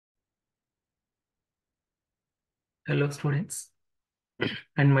Hello students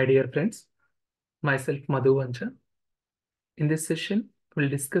and my dear friends, myself Madhu Vancha. In this session, we'll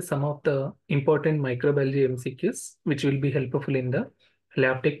discuss some of the important microbiology MCQs which will be helpful in the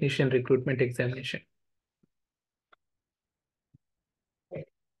lab technician recruitment examination.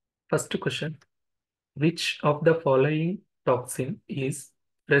 First question, which of the following toxin is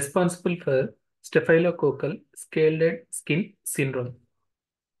responsible for staphylococcal scalded skin syndrome?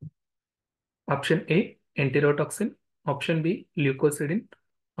 Option A, enterotoxin. Option B, leukocidin.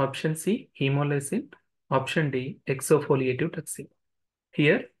 Option C, hemolysin. Option D, exfoliative toxin.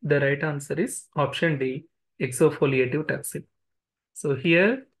 Here, the right answer is option D, exfoliative toxin. So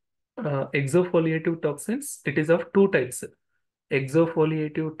here, exfoliative toxins, it is of two types,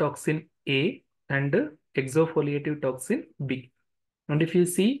 exfoliative toxin A and exfoliative toxin B. And if you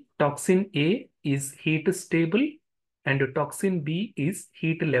see, toxin A is heat stable and toxin B is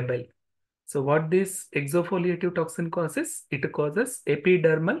heat labile. So what this exfoliative toxin causes? It causes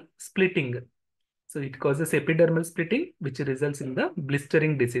epidermal splitting. So it causes epidermal splitting, which results in the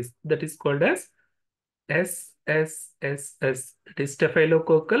blistering disease that is called as SSSS. It is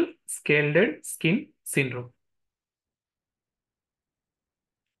staphylococcal scalded skin syndrome.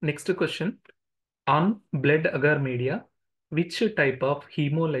 Next question. On blood agar media, which type of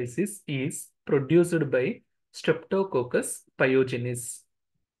hemolysis is produced by streptococus pyogenes?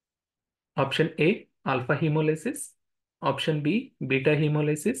 Option A, alpha hemolysis. Option B, beta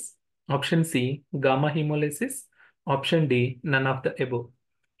hemolysis. Option C, gamma hemolysis. Option D, none of the above.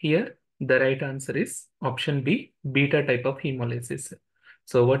 Here, the right answer is option B, beta type of hemolysis.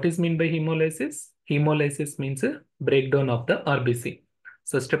 So what is meant by hemolysis? Hemolysis means a breakdown of the RBC.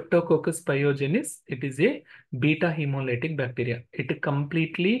 So streptococcus pyogenes, it is a beta hemolytic bacteria. It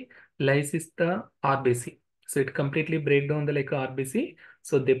completely lyses the RBC. So it completely break down the like RBC.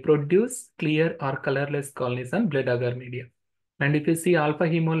 So they produce clear or colorless colonies on blood agar media. And if you see alpha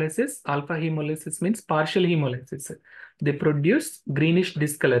hemolysis means partial hemolysis. They produce greenish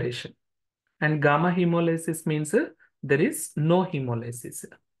discoloration. And gamma hemolysis means there is no hemolysis.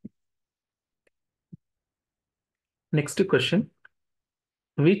 Next question.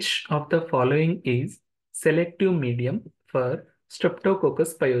 Which of the following is selective medium for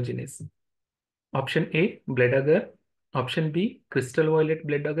streptococcus pyogenes? Option A, blood agar. Option B, crystal violet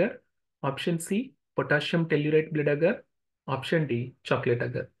blood agar. Option C, potassium tellurate blood agar. Option D, chocolate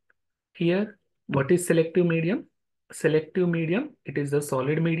agar. Here, what is selective medium? Selective medium, it is a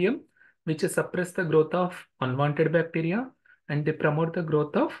solid medium which suppress the growth of unwanted bacteria and they promote the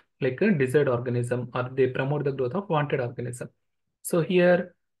growth of like a desired organism, or they promote the growth of wanted organism. So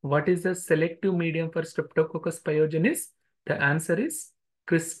here, what is the selective medium for streptococcus pyogenes? The answer is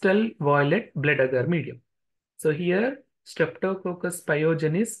crystal violet blood agar medium. So here, streptococcus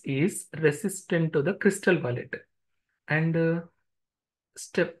pyogenes is resistant to the crystal violet, and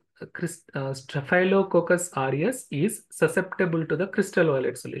Staphylococcus aureus is susceptible to the crystal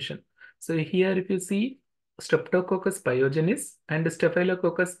violet solution. So here, if you see Streptococcus pyogenes and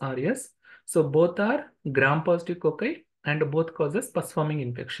Staphylococcus aureus, so both are gram-positive cocci and both causes pus-forming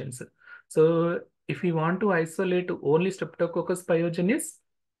infections. So if you want to isolate only Streptococcus pyogenes,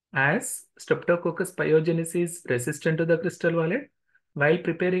 as Streptococcus pyogenes is resistant to the crystal violet, while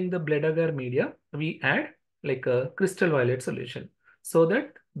preparing the blood agar media, we add like a crystal violet solution, so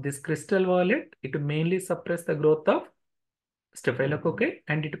that this crystal violet, it mainly suppress the growth of staphylococci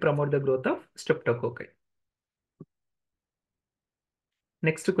and it promote the growth of streptococci.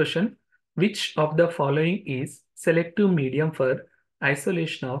 Next question, which of the following is selective medium for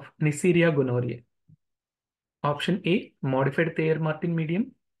isolation of Neisseria gonorrhoeae? Option A, modified Thayer-Martin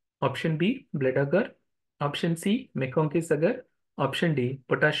medium. Option B, blood agar. Option C, Mcq'S agar. Option D,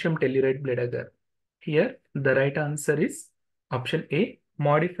 potassium tellurate blood agar. Here, the right answer is option A,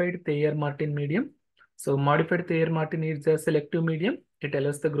 modified Thayer-Martin medium. So, modified Thayer-Martin is a selective medium. It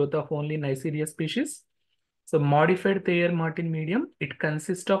allows the growth of only Neisseria species. So, modified Thayer-Martin medium, it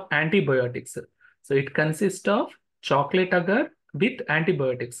consists of antibiotics. So, it consists of chocolate agar with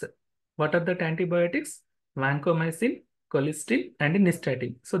antibiotics. What are the antibiotics? Vancomycin, colistin, and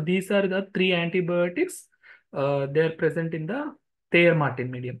nystatin. So these are the three antibiotics. They are present in the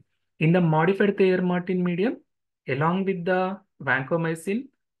Thayer-Martin medium. In the modified Thayer-Martin medium, along with the vancomycin,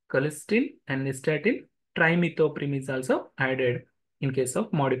 colistin, and nystatin, trimethoprim is also added in case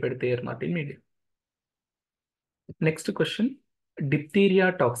of modified Thayer-Martin medium. Next question.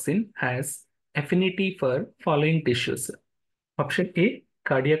 Diphtheria toxin has affinity for following tissues. Option A,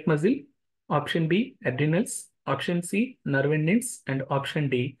 cardiac muscle. Option B, adrenals. Option C, nerve endings. And option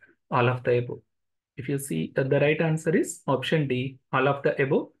D, all of the above. If you see, the right answer is option D, all of the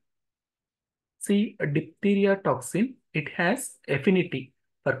above. See, a diphtheria toxin, it has affinity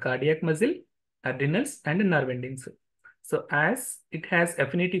for cardiac muscle, adrenals, and nerve endings. So as it has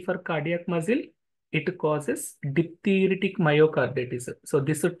affinity for cardiac muscle, it causes diphtheritic myocarditis. So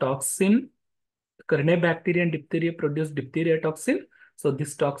this toxin, Corynebacteria and diphtheria produce diphtheria toxin. So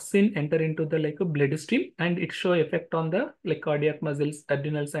this toxin enter into the like a bloodstream and it show effect on the like cardiac muscles,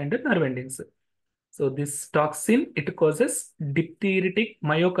 adrenals, and the nerve endings. So this toxin, it causes diphtheritic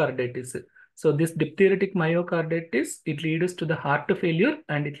myocarditis. So this diphtheritic myocarditis, it leads to the heart failure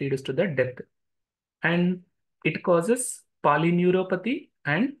and it leads to the death. And it causes polyneuropathy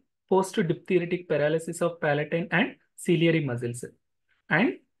and post-diphtheritic paralysis of palatine and ciliary muscles.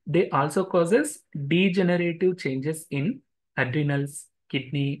 And they also causes degenerative changes in adrenals,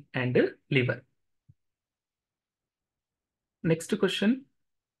 kidney, and liver. Next question.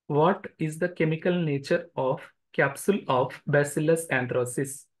 What is the chemical nature of capsule of Bacillus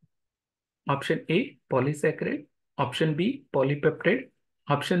anthracis? Option A, polysaccharide. Option B, polypeptide.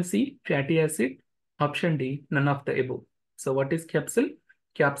 Option C, fatty acid. Option D, none of the above. So what is capsule?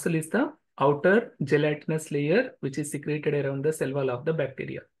 Capsule is the outer gelatinous layer which is secreted around the cell wall of the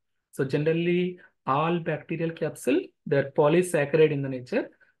bacteria. So generally all bacterial capsule, they're polysaccharide in the nature,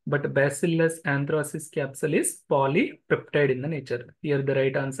 but Bacillus anthracis capsule is polypeptide in the nature. Here the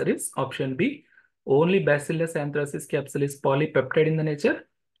right answer is option B. Only Bacillus anthracis capsule is polypeptide in the nature.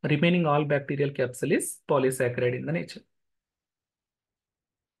 Remaining all bacterial capsule is polysaccharide in the nature.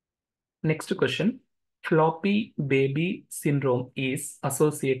 Next question. Floppy baby syndrome is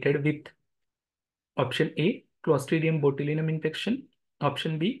associated with option A, Clostridium botulinum infection.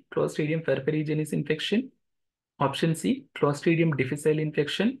 Option B, Clostridium perfringens infection. Option C, Clostridium difficile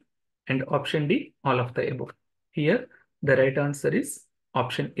infection. And option D, all of the above. Here, the right answer is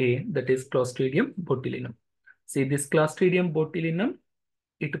option A, that is Clostridium botulinum. See, this Clostridium botulinum,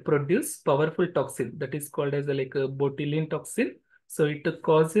 it produces powerful toxin that is called as like a botulinum toxin. So it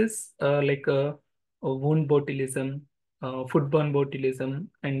causes like a wound botulism, foodborne botulism,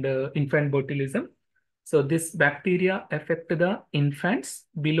 and infant botulism. So this bacteria affect the infants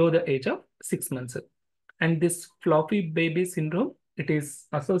below the age of 6 months. And this floppy baby syndrome, it is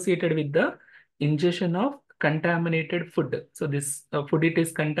associated with the ingestion of contaminated food. So this food, it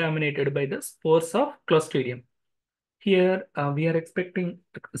is contaminated by the spores of Clostridium. Here we are expecting,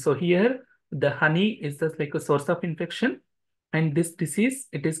 so here the honey is just like a source of infection, and this disease,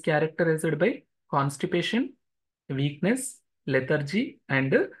 it is characterized by constipation, weakness, lethargy,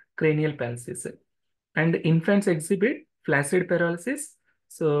 and cranial paralysis. And infants exhibit flaccid paralysis,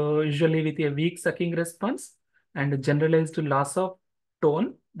 so usually with a weak sucking response and generalized loss of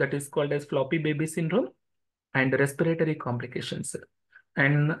tone, that is called as floppy baby syndrome, and respiratory complications.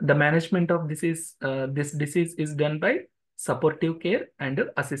 And the management of this disease is done by supportive care and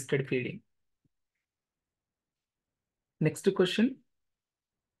assisted feeding. Next question.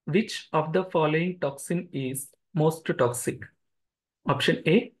 Which of the following toxin is most toxic? Option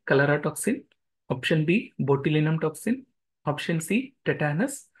A, cholera toxin. Option B, botulinum toxin. Option C,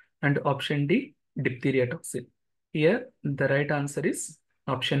 tetanus. And option D, diphtheria toxin. Here, the right answer is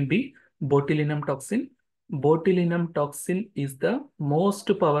option B, botulinum toxin. Botulinum toxin is the most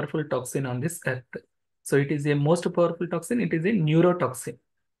powerful toxin on this earth. So it is a most powerful toxin. It is a neurotoxin.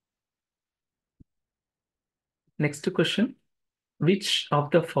 Next question. Which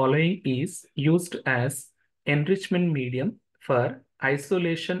of the following is used as enrichment medium for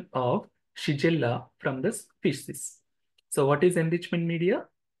isolation of Shigella from the species? So what is enrichment media?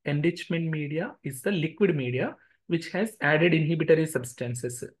 Enrichment media is the liquid media which has added inhibitory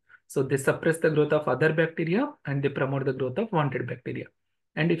substances. So they suppress the growth of other bacteria and they promote the growth of wanted bacteria.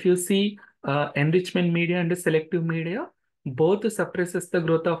 And if you see enrichment media and selective media, both suppresses the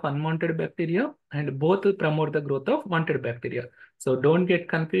growth of unwanted bacteria and both promote the growth of wanted bacteria. So don't get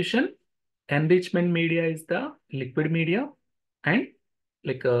confusion. Enrichment media is the liquid media and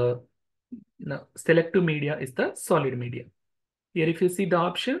like selective media is the solid media. Here if you see the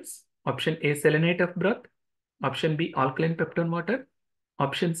options, option A, selenite of broth, option B, alkaline peptone water,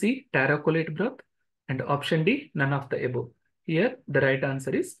 option C, terracolate broth, and option D, none of the above. Here the right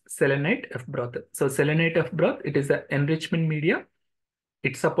answer is selenite of broth. So selenite of broth, it is the enrichment media.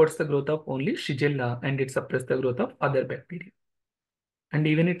 It supports the growth of only Shigella and it suppresses the growth of other bacteria. And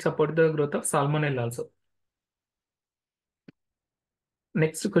even it supports the growth of Salmonella also.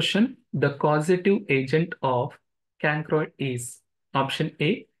 Next question. The causative agent of cancroid is option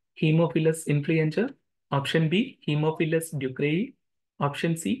A, Haemophilus influenza, option B, Haemophilus ducreyi,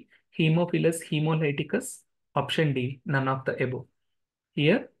 option C, Haemophilus hemolyticus, option D, none of the above.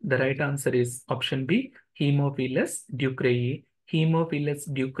 Here, the right answer is option B, Haemophilus ducreyi. Hemophilus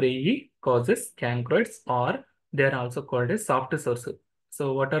ducreyi causes cancroids, or they are also called as soft sores.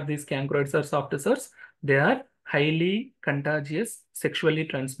 So what are these cancroids or soft sores? They are highly contagious sexually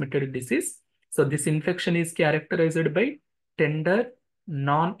transmitted disease. So this infection is characterized by tender,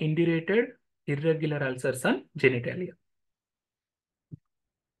 non-indurated, irregular ulcers on genitalia.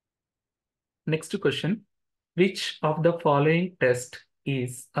 Next question. Which of the following test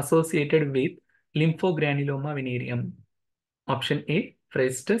is associated with lymphogranuloma venereum? Option A,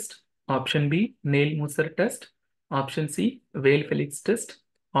 Fraser test. Option B, Neil-Musser test. Option C, Weil-Felix test.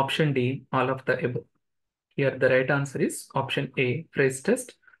 Option D, all of the above. Here the right answer is option A, Fraser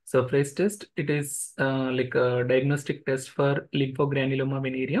test. So Fraser test, it is like a diagnostic test for lymphogranuloma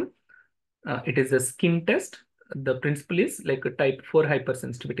venereum. It is a skin test. The principle is like a type 4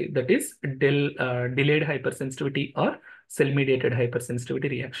 hypersensitivity, that is delayed hypersensitivity or cell-mediated hypersensitivity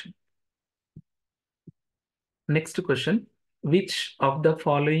reaction. Next question. Which of the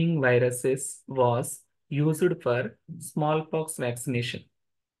following viruses was used for smallpox vaccination?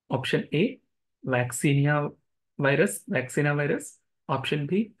 Option A, Vaccina virus. Option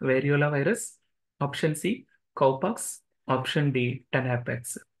B, variola virus. Option C, cowpox. Option D,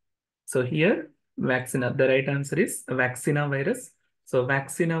 Tanapax. So here, vaccina, the right answer is vaccina virus. So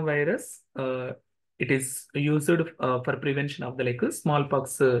vaccina virus, it is used for prevention of the like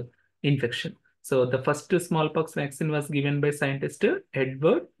smallpox infection. So the first smallpox vaccine was given by scientist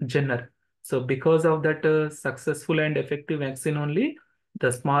Edward Jenner. So because of that successful and effective vaccine only,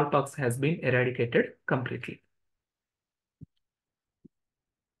 the smallpox has been eradicated completely.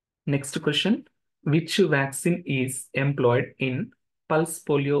 Next question. Which vaccine is employed in pulse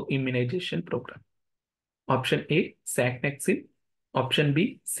polio immunization program? Option A, SAC vaccine. Option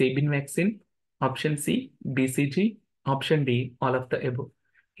B, Sabin vaccine. Option C, BCG. Option D, all of the above.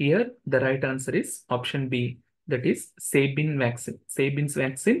 Here, the right answer is option B, that is Sabin vaccine. Sabin's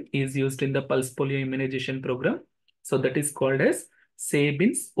vaccine is used in the pulse polio immunization program. So that is called as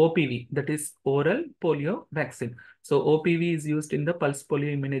Sabin's OPV, that is oral polio vaccine. So OPV is used in the pulse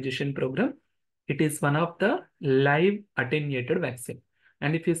polio immunization program. It is one of the live attenuated vaccine.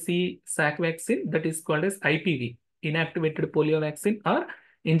 And if you see SAC vaccine, that is called as IPV, inactivated polio vaccine or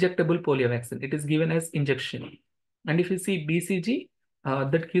injectable polio vaccine. It is given as injection. And if you see BCG,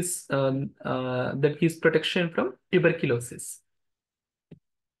 that gives protection from tuberculosis.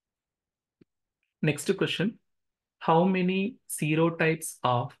 Next question. How many serotypes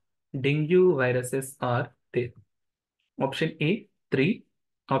of dengue viruses are there? Option A, 3.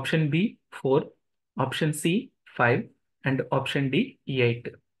 Option B, 4. Option C, 5. And option D, 8.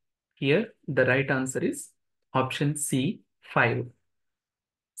 Here, the right answer is option C, 5.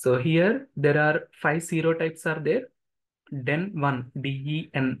 So here, there are 5 serotypes are there. DEN1,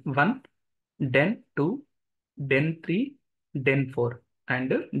 DEN1, DEN2, DEN3, DEN4,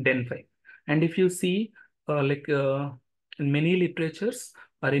 and DEN5. And if you see, in many literatures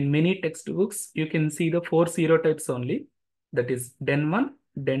or in many textbooks, you can see the 4 serotypes only. That is DEN1,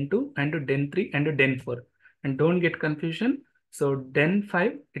 DEN2, and DEN3, and DEN4. And don't get confusion. So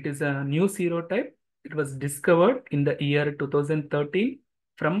DEN5, it is a new serotype. It was discovered in the year 2013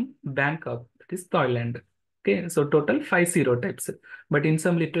 from Bangkok, that is Thailand. Okay, so total 5 serotypes. But in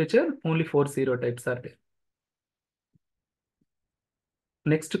some literature, only 4 serotypes are there.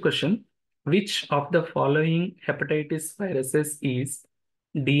 Next question. Which of the following hepatitis viruses is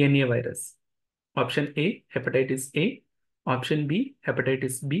DNA virus? Option A, hepatitis A. Option B,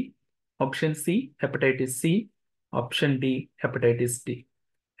 hepatitis B. Option C, hepatitis C. Option D, hepatitis D.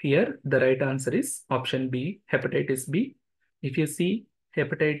 Here, the right answer is option B, hepatitis B. If you see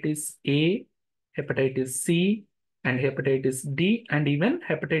hepatitis A, hepatitis C, and hepatitis D, and even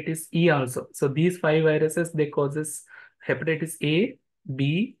hepatitis E also. So these 5 viruses, they causes hepatitis A,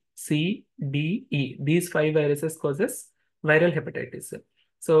 B, C, D, E. These 5 viruses causes viral hepatitis.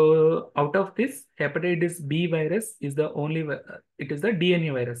 So out of this, hepatitis B virus is the only, it is the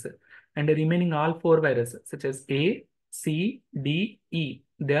DNA virus. And the remaining all 4 viruses, such as A, C, D, E,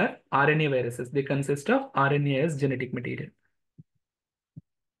 they are RNA viruses. They consist of RNA as genetic material.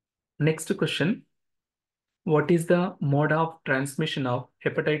 Next question. What is the mode of transmission of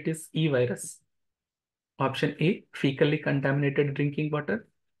hepatitis E virus? Option A, fecally contaminated drinking water.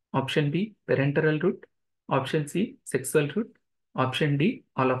 Option B, parenteral route. Option C, sexual route. Option D,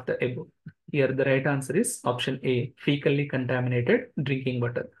 all of the above. Here the right answer is option A, fecally contaminated drinking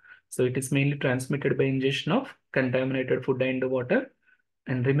water. So it is mainly transmitted by ingestion of contaminated food and water.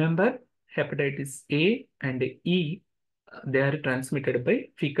 And remember, hepatitis A and E, they are transmitted by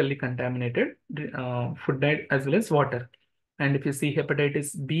fecally contaminated food as well as water. And if you see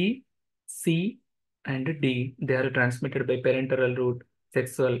hepatitis B, C, And D, they are transmitted by parenteral route,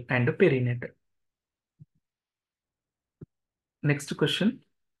 sexual, and perinatal. Next question.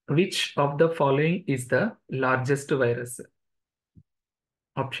 Which of the following is the largest virus?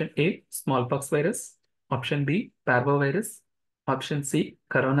 Option A, smallpox virus. Option B, parvovirus. Option C,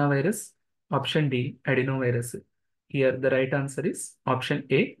 coronavirus. Option D, adenovirus. Here the right answer is option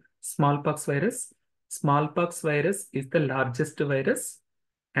A, smallpox virus. Smallpox virus is the largest virus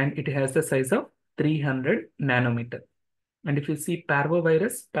and it has the size of 300 nanometer. And if you see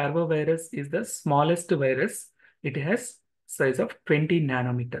parvovirus is the smallest virus. It has size of 20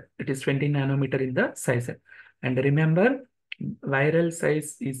 nanometer. It is 20 nanometer in the size. And remember, viral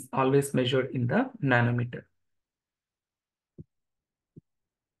size is always measured in the nanometer.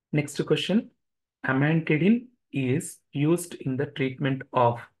 Next question. Amantadine is used in the treatment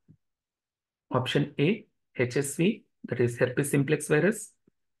of option A, HSV, that is herpes simplex virus.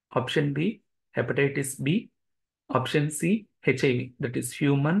 Option B, hepatitis B. Option C, HIV, that is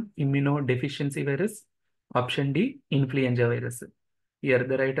human immunodeficiency virus. Option D, influenza virus. Here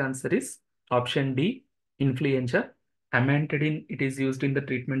the right answer is option D, influenza. Amantadine, it is used in the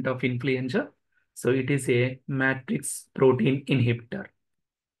treatment of influenza. So it is a matrix protein inhibitor.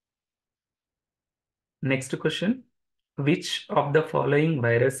 Next question. Which of the following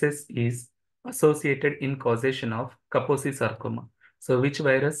viruses is associated in causation of Kaposi sarcoma? So which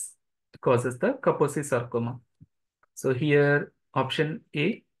virus causes the Kaposi sarcoma? So here option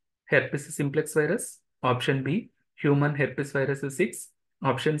A, herpes simplex virus. Option B, human herpes virus 6.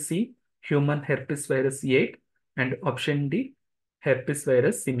 Option C, human herpes virus 8. And option D, herpes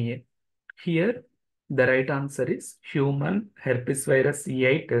virus simiae. Here the right answer is human herpes virus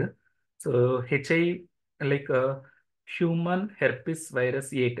 8. So HI, like human herpes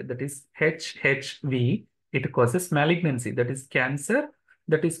virus 8, that is HHV, it causes malignancy, that is cancer,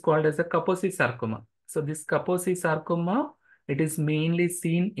 that is called as a Kaposi sarcoma. So this Kaposi sarcoma, it is mainly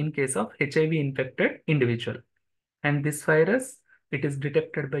seen in case of HIV infected individual. And this virus, it is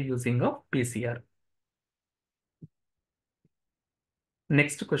detected by using of PCR.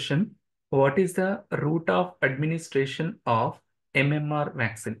 Next question. What is the route of administration of MMR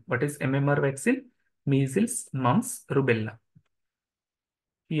vaccine? What is MMR vaccine? Measles, mumps, rubella.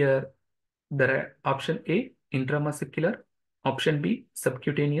 Here, there are option A, intramuscular, option B,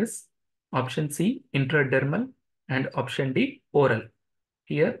 subcutaneous, option C, intradermal, and option D, oral.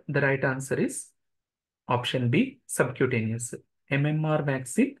 Here, the right answer is option B, subcutaneous. MMR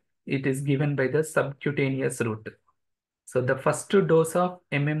vaccine, it is given by the subcutaneous route. So the first dose of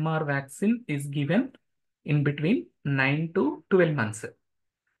MMR vaccine is given in between 9 to 12 months.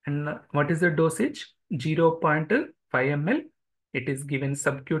 And what is the dosage? 0.5 ml. It is given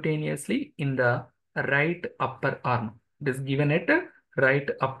subcutaneously in the right upper arm. It is given at right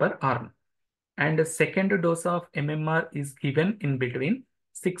upper arm. And the second dose of MMR is given in between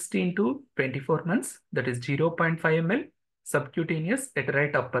 16 to 24 months. That is 0.5 ml subcutaneous at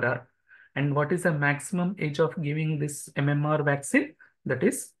right upper arm. And what is the maximum age of giving this MMR vaccine? That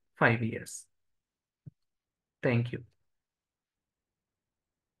is 5 years. Thank you.